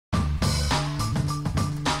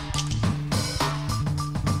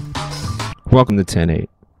Welcome to Ten8.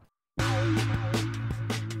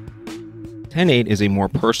 Ten8 is a more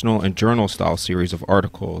personal and journal-style series of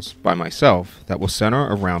articles by myself that will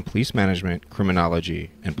center around police management,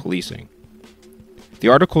 criminology, and policing. The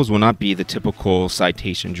articles will not be the typical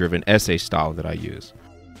citation-driven essay style that I use.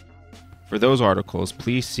 For those articles,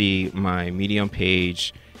 please see my Medium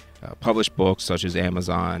page, published books such as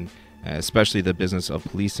Amazon, especially The Business of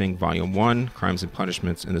Policing, Volume 1, Crimes and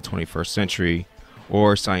Punishments in the 21st Century,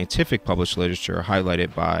 or scientific published literature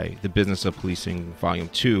highlighted by The Business of Policing, Volume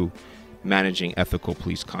 2, Managing Ethical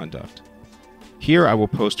Police Conduct. Here I will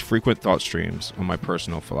post frequent thought streams on my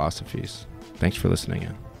personal philosophies. Thanks for listening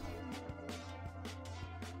in.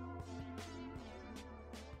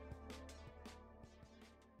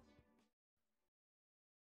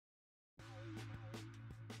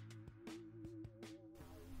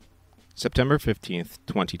 September 15th,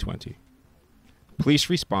 2020. Police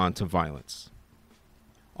respond to violence.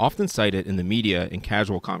 Often cited in the media in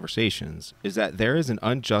casual conversations is that there is an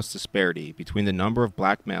unjust disparity between the number of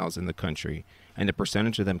black males in the country and the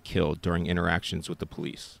percentage of them killed during interactions with the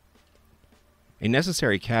police. A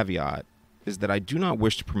necessary caveat is that I do not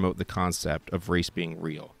wish to promote the concept of race being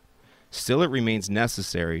real. Still, it remains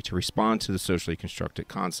necessary to respond to the socially constructed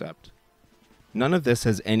concept. None of this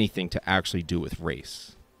has anything to actually do with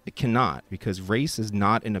race. It cannot, because race is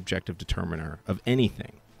not an objective determiner of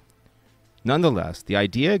anything. Nonetheless, the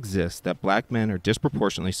idea exists that black men are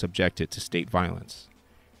disproportionately subjected to state violence.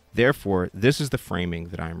 Therefore, this is the framing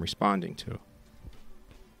that I am responding to.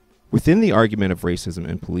 Within the argument of racism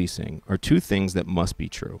in policing are two things that must be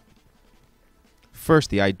true. First,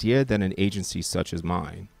 the idea that an agency such as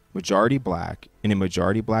mine, majority black, in a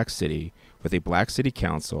majority black city, with a black city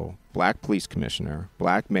council, black police commissioner,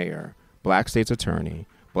 black mayor, black state's attorney,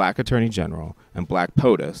 black attorney general, and black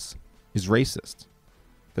POTUS, is racist.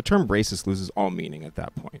 The term racist loses all meaning at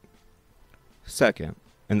that point. Second,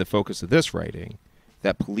 and the focus of this writing,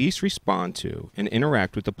 that police respond to and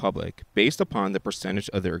interact with the public based upon the percentage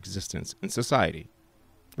of their existence in society.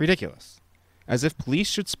 Ridiculous. As if police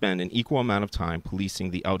should spend an equal amount of time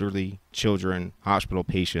policing the elderly, children, hospital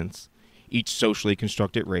patients, each socially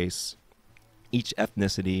constructed race, each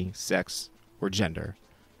ethnicity, sex, or gender.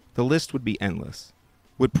 The list would be endless.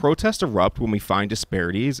 Would protest erupt when we find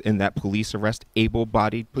disparities in that police arrest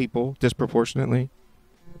able-bodied people disproportionately?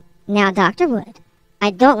 Now, Dr. Wood,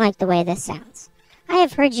 I don't like the way this sounds. I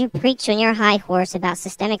have heard you preach on your high horse about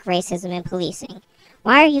systemic racism in policing.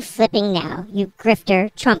 Why are you flipping now, you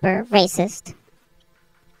grifter, trumper, racist?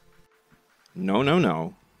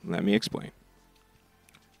 No. Let me explain.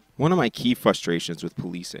 One of my key frustrations with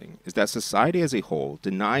policing is that society as a whole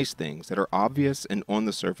denies things that are obvious and on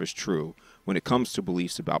the surface true when it comes to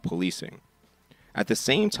beliefs about policing. At the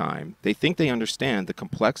same time, they think they understand the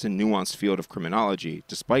complex and nuanced field of criminology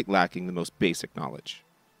despite lacking the most basic knowledge.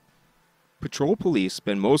 Patrol police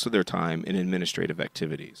spend most of their time in administrative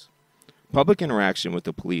activities. Public interaction with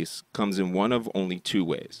the police comes in one of only two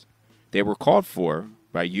ways. They were called for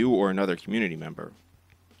by you or another community member,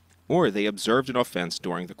 or they observed an offense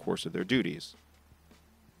during the course of their duties.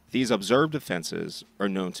 These observed offenses are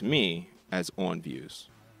known to me as on-views.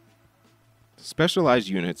 Specialized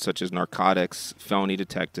units such as narcotics, felony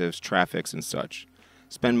detectives, traffics, and such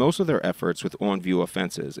spend most of their efforts with on-view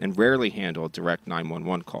offenses and rarely handle direct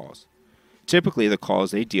 911 calls. Typically, the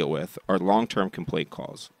calls they deal with are long-term complaint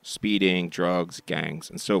calls, speeding, drugs, gangs,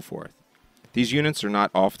 and so forth. These units are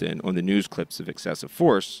not often on the news clips of excessive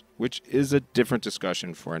force, which is a different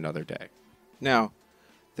discussion for another day. Now,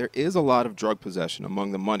 there is a lot of drug possession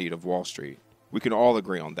among the moneyed of Wall Street. We can all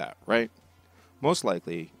agree on that, right? Most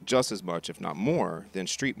likely, just as much, if not more, than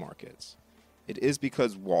street markets. It is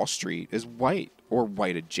because Wall Street is white or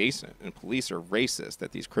white adjacent, and police are racist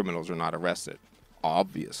that these criminals are not arrested.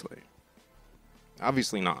 Obviously.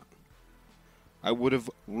 Obviously not. I would have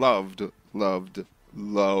loved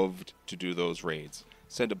to do those raids.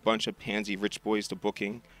 Send a bunch of pansy rich boys to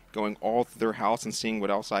booking, going all through their house and seeing what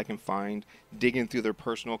else I can find, digging through their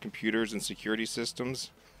personal computers and security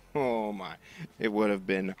systems. Oh my, it would have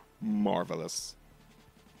been marvelous.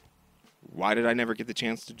 Why did I never get the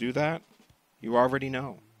chance to do that? You already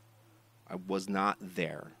know. I was not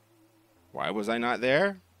there. Why was I not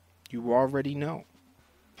there? You already know.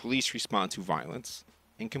 Police respond to violence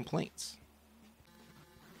and complaints.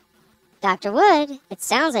 Dr. Wood, it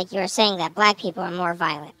sounds like you are saying that black people are more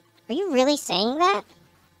violent. Are you really saying that?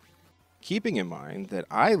 Keeping in mind that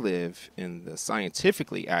I live in the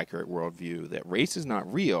scientifically accurate worldview that race is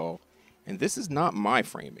not real, and this is not my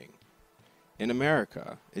framing. In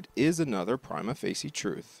America, it is another prima facie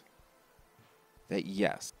truth that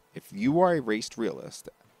yes, if you are a race realist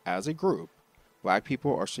as a group, Black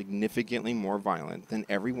people are significantly more violent than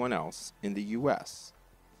everyone else in the U.S.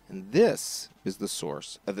 And this is the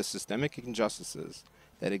source of the systemic injustices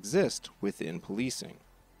that exist within policing.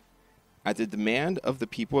 At the demand of the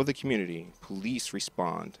people of the community, police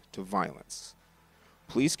respond to violence.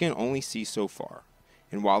 Police can only see so far,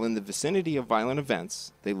 and while in the vicinity of violent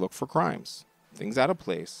events, they look for crimes, things out of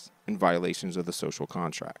place, and violations of the social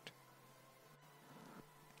contract.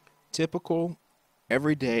 Typical,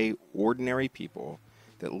 everyday, ordinary people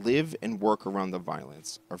that live and work around the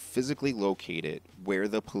violence are physically located where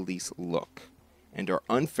the police look and are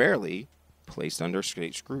unfairly placed under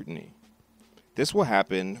state scrutiny. This will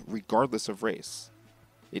happen regardless of race.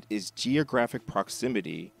 It is geographic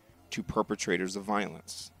proximity to perpetrators of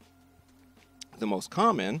violence. The most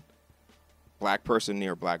common, black person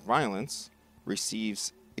near black violence,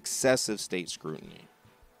 receives excessive state scrutiny.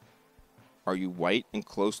 Are you white and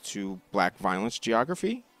close to black violence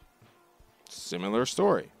geography? Similar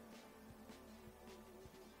story.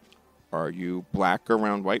 Are you black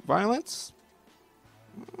around white violence?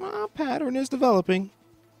 A pattern is developing.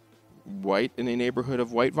 White in a neighborhood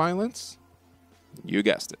of white violence? You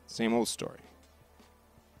guessed it, same old story.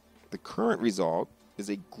 The current result is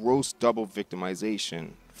a gross double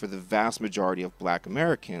victimization for the vast majority of black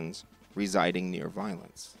Americans residing near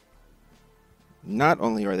violence. Not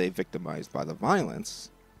only are they victimized by the violence,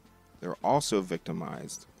 they're also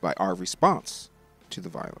victimized by our response to the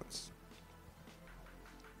violence.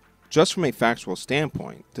 Just from a factual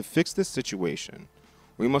standpoint, to fix this situation,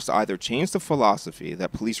 we must either change the philosophy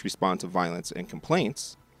that police respond to violence and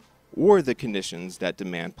complaints, or the conditions that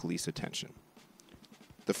demand police attention.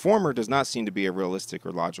 The former does not seem to be a realistic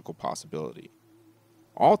or logical possibility.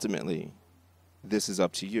 Ultimately, this is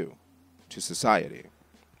up to you, to society.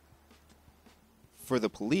 For the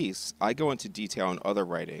police, I go into detail in other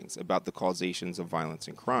writings about the causations of violence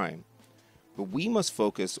and crime, but we must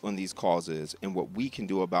focus on these causes and what we can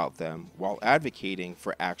do about them while advocating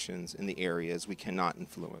for actions in the areas we cannot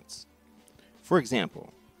influence. For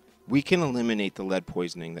example, we can eliminate the lead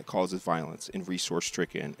poisoning that causes violence in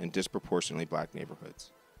resource-stricken and disproportionately black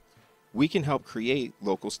neighborhoods. We can help create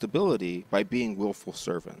local stability by being willful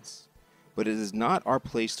servants, but it is not our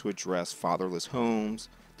place to address fatherless homes,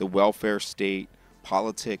 the welfare state,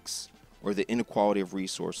 politics, or the inequality of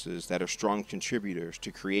resources that are strong contributors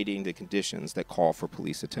to creating the conditions that call for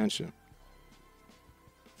police attention.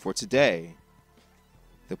 For today,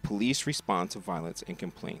 the police respond to violence and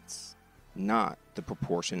complaints, not the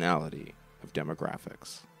proportionality of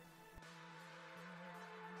demographics.